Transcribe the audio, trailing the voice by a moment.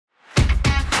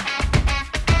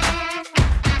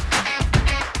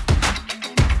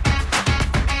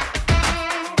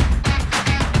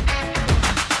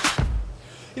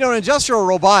in industrial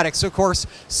robotics, of course,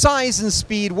 size and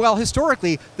speed, well,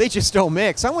 historically, they just don't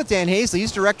mix. I'm with Dan Hazley.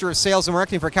 He's Director of Sales and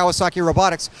Marketing for Kawasaki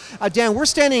Robotics. Dan, we're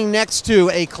standing next to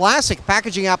a classic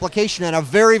packaging application and a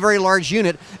very, very large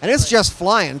unit, and it's just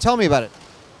flying. Tell me about it.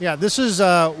 Yeah, this is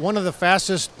one of the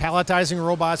fastest palletizing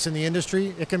robots in the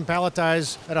industry. It can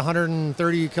palletize at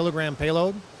 130 kilogram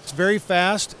payload. It's very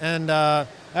fast, and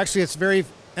actually it's very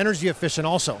energy efficient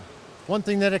also. One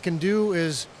thing that it can do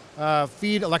is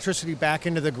feed electricity back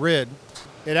into the grid.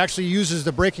 It actually uses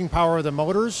the braking power of the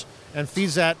motors and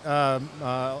feeds that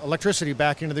electricity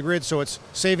back into the grid, so it's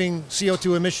saving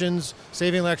CO2 emissions,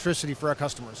 saving electricity for our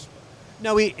customers.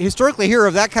 Now, we historically hear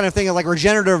of that kind of thing like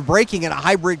regenerative braking in a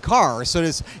hybrid car. So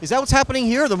is that what's happening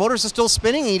here? The motors are still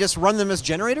spinning and you just run them as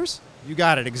generators? You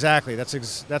got it, exactly.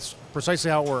 That's precisely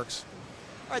how it works.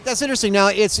 All right, that's interesting. Now,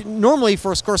 it's normally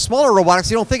for, of course, smaller robotics,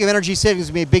 you don't think of energy savings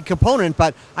as being a big component,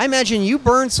 but I imagine you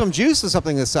burn some juice with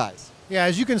something this size. Yeah,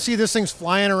 as you can see, this thing's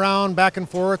flying around back and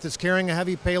forth. It's carrying a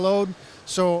heavy payload.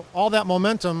 So all that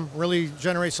momentum really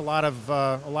generates a lot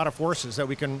of forces that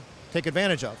we can take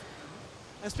advantage of.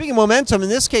 And speaking of momentum, in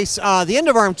this case, the end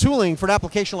of arm tooling for an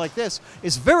application like this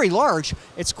is very large.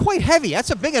 It's quite heavy.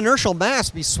 That's a big inertial mass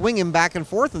to be swinging back and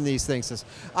forth in these things.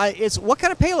 What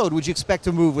kind of payload would you expect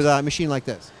to move with a machine like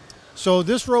this? So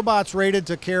this robot's rated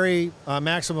to carry a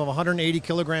maximum of 180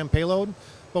 kilogram payload,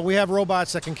 but we have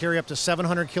robots that can carry up to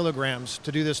 700 kilograms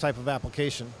to do this type of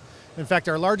application. In fact,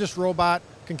 our largest robot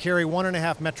can carry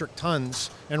 1.5 metric tons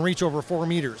and reach over 4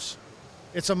 meters.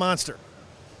 It's a monster.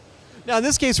 Now, in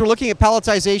this case, we're looking at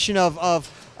palletization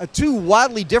of two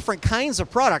wildly different kinds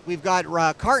of product. We've got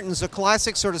cartons, a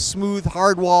classic sort of smooth,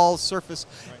 hard wall surface,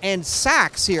 and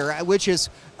sacks here, which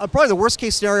is probably the worst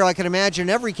case scenario I can imagine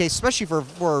in every case, especially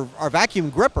for our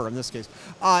vacuum gripper in this case.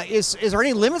 Is there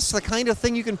any limits to the kind of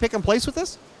thing you can pick and place with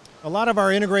this? A lot of our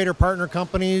integrator partner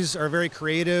companies are very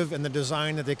creative in the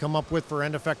design that they come up with for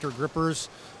end effector grippers.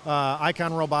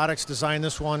 Icon Robotics designed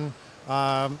this one.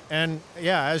 And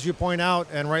yeah, as you point out,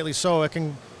 and rightly so,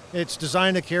 it's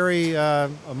designed to carry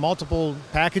multiple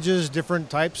packages, different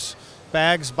types,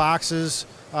 bags, boxes.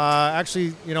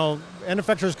 Actually, end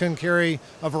effectors can carry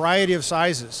a variety of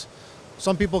sizes.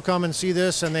 Some people come and see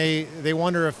this and they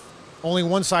wonder if only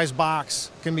one size box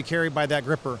can be carried by that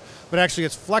gripper. But actually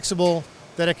it's flexible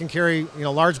that it can carry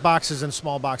large boxes and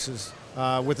small boxes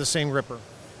with the same gripper.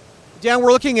 Dan,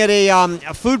 we're looking at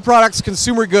a food products,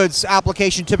 consumer goods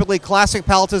application, typically classic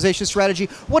palletization strategy.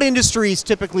 What industries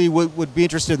typically would be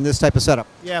interested in this type of setup?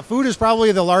 Yeah, food is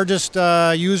probably the largest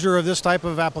user of this type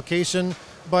of application,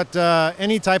 but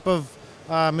any type of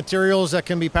materials that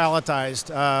can be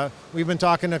palletized. We've been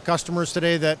talking to customers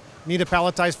today that need to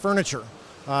palletize furniture.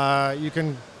 You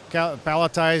can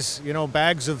palletize,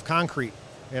 bags of concrete.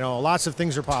 Lots of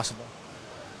things are possible.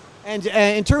 And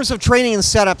in terms of training and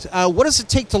setup, what does it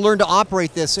take to learn to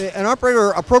operate this?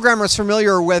 A programmer is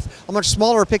familiar with a much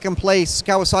smaller pick-and-place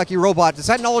Kawasaki robot. Does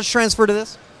that knowledge transfer to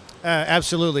this?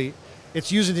 Absolutely.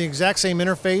 It's using the exact same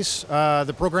interface.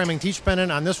 The programming teach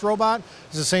pendant on this robot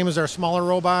is the same as our smaller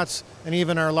robots, and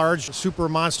even our large super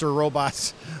monster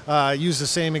robots use the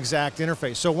same exact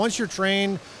interface. So once you're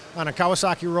trained on a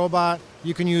Kawasaki robot,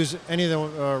 you can use any of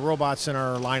the robots in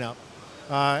our lineup.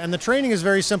 And the training is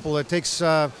very simple. It takes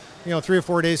 3 or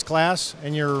 4 days class,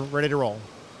 and you're ready to roll.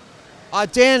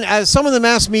 Dan, as some of the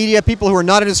mass media, people who are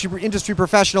not industry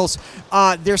professionals,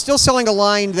 they're still selling a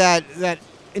line that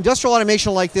industrial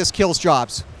automation like this kills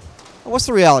jobs. What's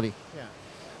the reality? Yeah.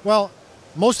 Well,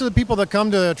 most of the people that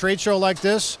come to a trade show like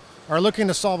this are looking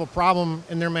to solve a problem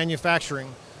in their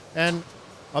manufacturing. And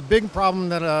a big problem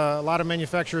that a lot of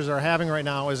manufacturers are having right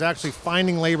now is actually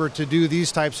finding labor to do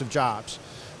these types of jobs.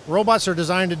 Robots are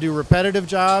designed to do repetitive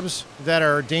jobs that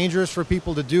are dangerous for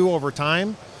people to do over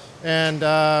time. And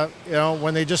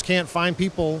when they just can't find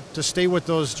people to stay with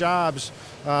those jobs,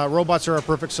 robots are a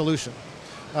perfect solution.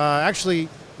 Actually,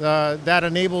 that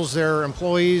enables their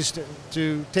employees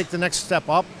to take the next step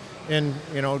up and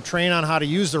train on how to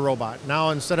use the robot. Now,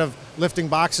 instead of lifting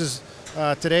boxes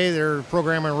today, they're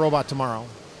programming a robot tomorrow.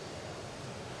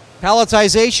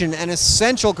 Palletization, an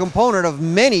essential component of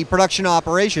many production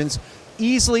operations,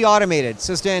 easily automated,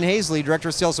 says Dan Hazley, Director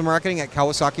of Sales and Marketing at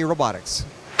Kawasaki Robotics.